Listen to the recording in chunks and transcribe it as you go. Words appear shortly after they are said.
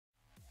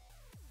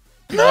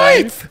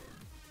Knife!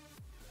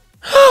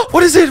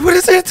 What is it? What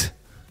is it?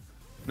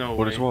 No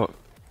What way. is what?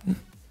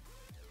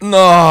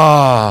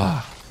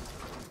 No.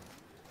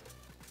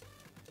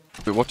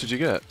 Wait, what did you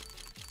get?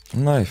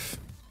 Knife.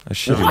 A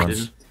shitty I one.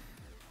 didn't.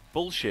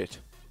 Bullshit.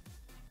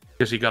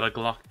 Because he got a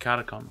Glock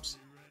Catacombs.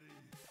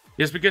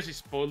 Yes, because he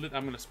spoiled it,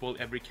 I'm gonna spoil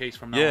every case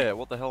from now on. Yeah,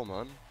 what the hell,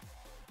 man?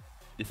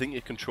 You think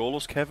you control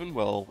us, Kevin?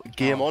 Well,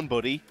 game on,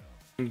 buddy.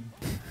 Game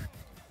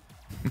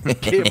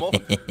on.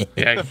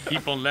 Yeah,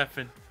 keep on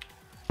laughing.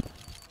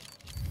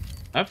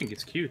 I think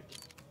it's cute.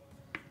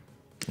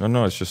 No,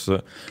 no, it's just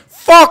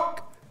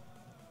fuck!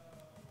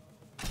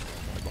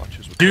 My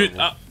matches were Dude,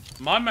 terrible.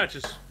 my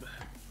matches...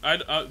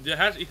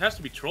 it has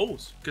to be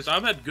trolls. Because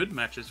I've had good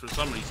matches for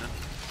some reason.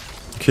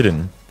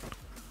 Kidding.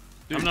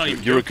 Dude, I'm not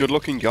even you're a joking.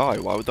 good-looking guy.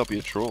 Why would that be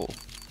a troll?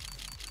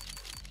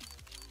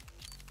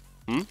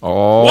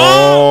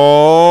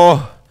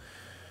 Oh.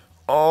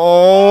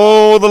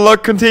 Oh, the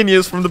luck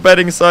continues from the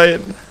betting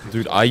side.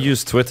 Dude, I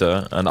use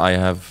Twitter and I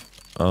have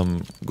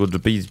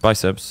good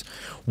biceps.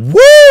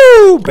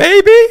 Woo,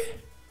 baby!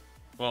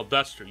 Well,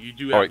 that's true. You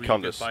do have Alright, really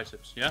Candace. good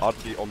biceps, yeah? Add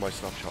me on my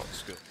Snapchat.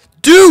 It's good.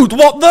 Dude,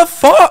 what the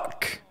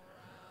fuck?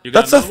 You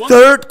got That's a another one?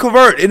 third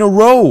convert in a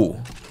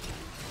row.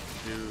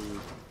 Dude.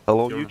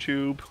 Hello, You're-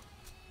 YouTube.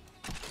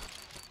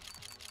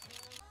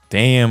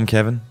 Damn,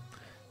 Kevin.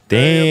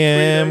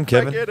 Damn,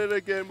 Kevin. Back at it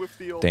again with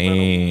the old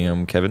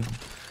Damn, Kevin.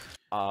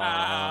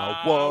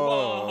 I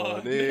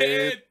want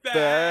it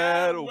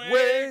that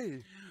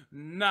way.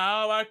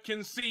 Now I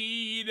can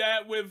see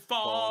that we're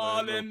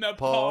falling Falling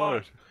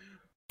apart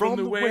from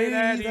the way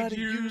that it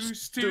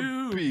used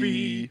to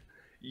be.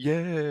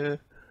 Yeah.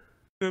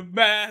 No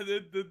matter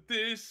the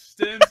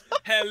distance,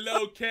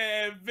 hello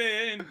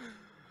Kevin.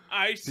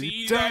 I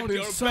see that Down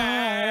you're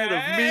inside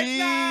back of me.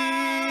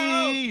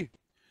 now.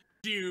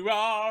 You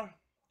are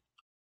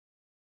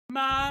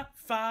my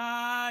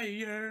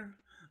fire,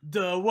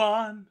 the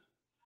one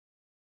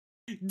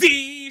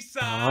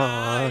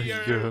desire.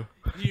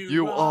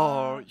 You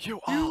are.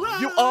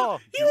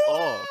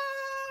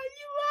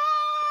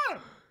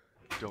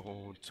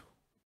 Don't.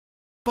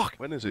 Fuck.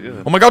 When is it?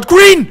 Yeah. Oh my god,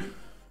 green!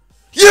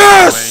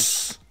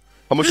 Yes!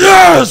 How much?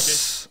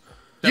 Yes!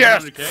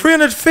 Yes! 700K?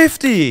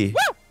 350!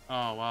 Oh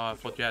wow, I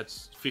thought you had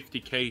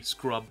 50k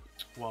scrub.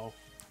 Wow.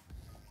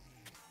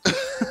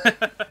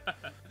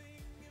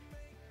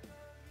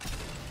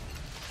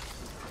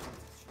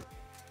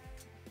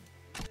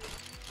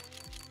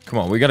 Come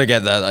on, we gotta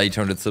get that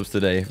 800 subs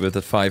today with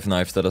the 5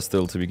 knives that are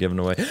still to be given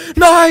away.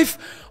 Knife!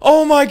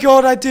 Oh my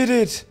god, I did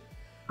it!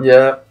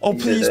 Yeah. Oh, you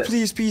please, did it.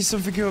 please, please,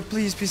 something good.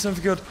 Please, be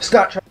something good.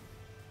 STATTRAK.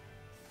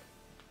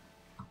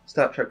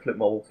 STATTRAK flip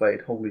mobile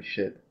fade. Holy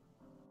shit.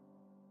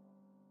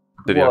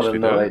 Did he what a actually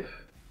do it? knife.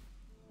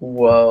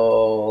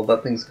 Whoa,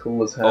 that thing's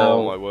cool as hell.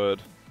 Oh my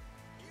word.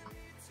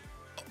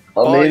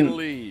 I mean,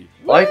 Finally.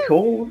 I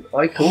called the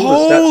STATTRAK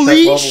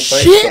Holy mobile fade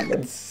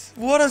something. shit!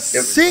 What a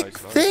sick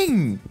nice, nice.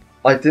 thing!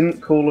 I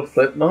didn't call a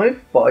flip knife,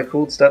 but I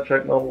called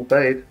STATTRAK mobile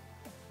fade.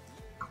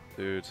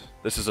 Dude,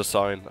 this is a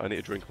sign. I need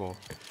to drink more.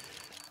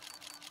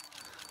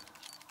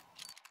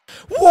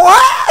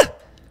 What?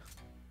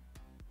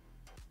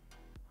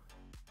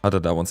 How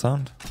did that one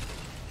sound?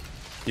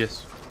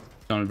 Yes,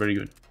 sounded very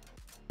good.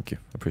 Thank you,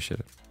 appreciate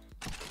it.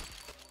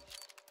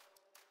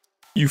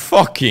 You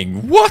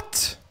fucking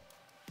what?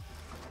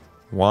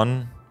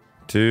 1,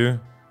 2,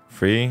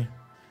 3.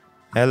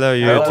 Hello,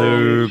 YouTube.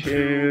 Hello,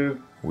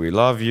 YouTube. We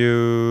love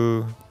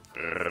you.